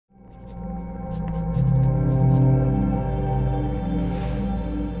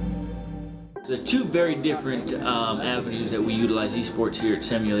The two very different avenues that we utilize esports here at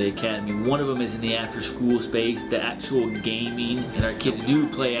Samueli Academy. One of them is in the after-school space, the actual gaming, and our kids do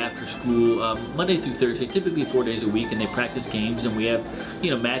play after school Monday through Thursday, typically 4 days a week, and they practice games, and we have,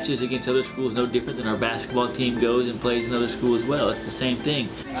 you know, matches against other schools, no different than our basketball team goes and plays another school as well. It's the same thing.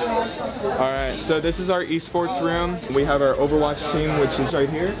 Alright, so this is our esports room. We have our Overwatch team, which is right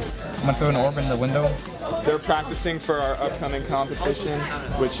here. I'm gonna throw an orb in the window. They're practicing for our upcoming competition,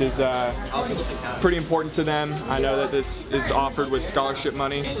 which is pretty important to them. I know that this is offered with scholarship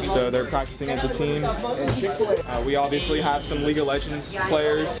money, so they're practicing as a team. We obviously have some League of Legends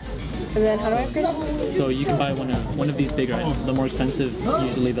players. And then how do I upgrade it? So you can buy one of these bigger items. The more expensive,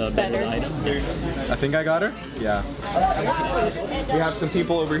 usually the better the item. I think I got her? Yeah. We have some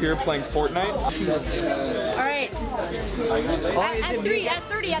people over here playing Fortnite. Alright. At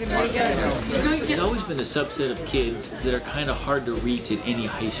 30. There's always been a subset of kids that are kind of hard to reach at any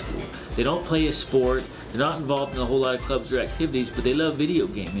high school. They don't play a sport, they're not involved in a whole lot of clubs or activities, but they love video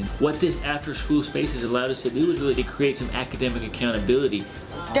gaming. What this after-school space has allowed us to do is really to create some academic accountability.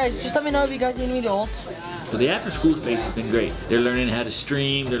 Guys, just let me know if you guys need me to ult. So the after-school space has been great. They're learning how to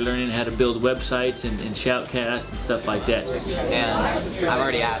stream, they're learning how to build websites and shoutcasts and stuff like that. And I've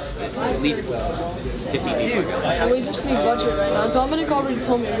already asked at least 50 people. And we just need budget right now. Dominic already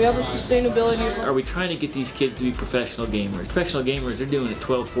told me we have a sustainability. Are we trying to get these kids to be professional gamers? Professional gamers, they're doing it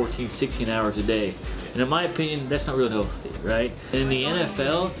 12, 14, 16 hours a day. And in my opinion, that's not real healthy, right? In the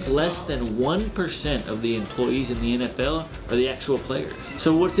NFL, less than 1% of the employees in the NFL are the actual players.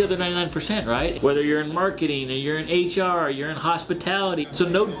 So what's the other 99%, right? Whether you're in marketing, or you're in HR, or you're in hospitality, so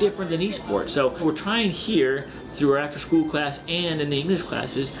no different than esports. So we're trying here, through our after-school class and in the English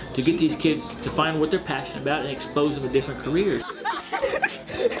classes, to get these kids to find what they're passionate about and expose them to different careers.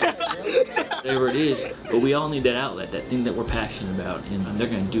 Whatever it is, but we all need that outlet, that thing that we're passionate about, and they're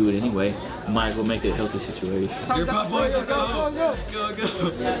going to do it anyway. Might as well make it a healthy situation. You're boys, let's go! We're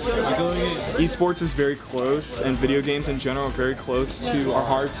going in. Esports is very close, and video games in general are very close to our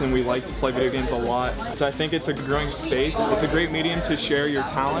hearts, and we like to play video games a lot. So I think it's a growing space. It's a great medium to share your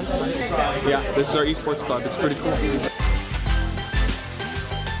talents. Yeah, this is our esports club. It's pretty cool.